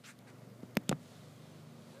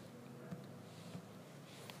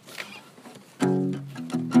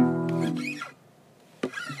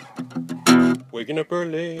Waking up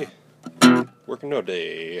early, working all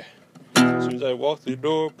day. As soon as I walk through the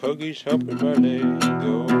door, Puggy's humping my leg.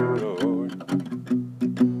 Oh Lord,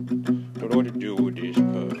 don't know what to do with this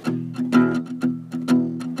pug.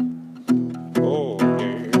 Oh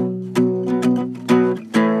yeah,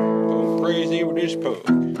 going crazy with this pug.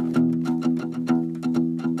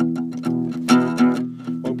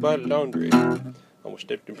 Walked by the laundry, almost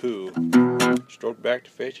stepped in poo. Strode back to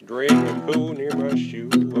fetch a drink and poo near my shoe.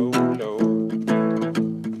 Oh Lord,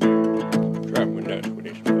 drive me nuts with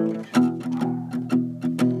this pug.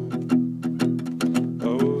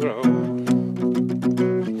 Oh Lord,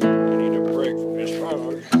 I need a break from this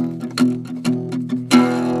pug.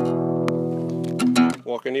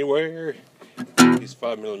 Walk anywhere, he's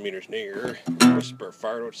 5mm near. Whisper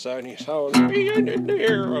fired outside and he's howling, be in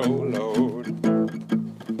there. Oh Lord,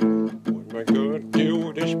 what am I gonna do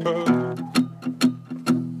with this pug?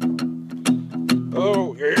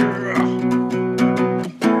 Oh yeah,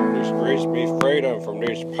 disgrace be freedom from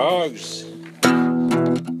these pugs.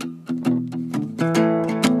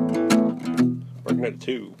 Barking at the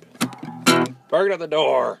tube, barking at the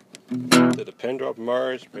door. To the pen drop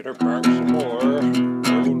Mars, better bark some more.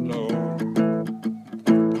 Oh Lord,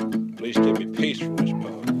 please give me peace from this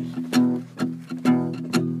pug.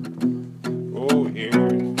 Oh yeah,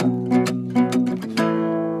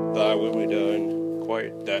 thy will be done.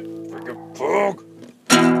 Quiet that freaking pug.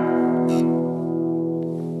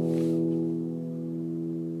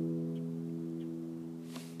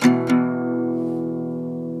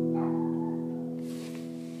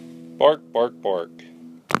 Bark, bark, bark.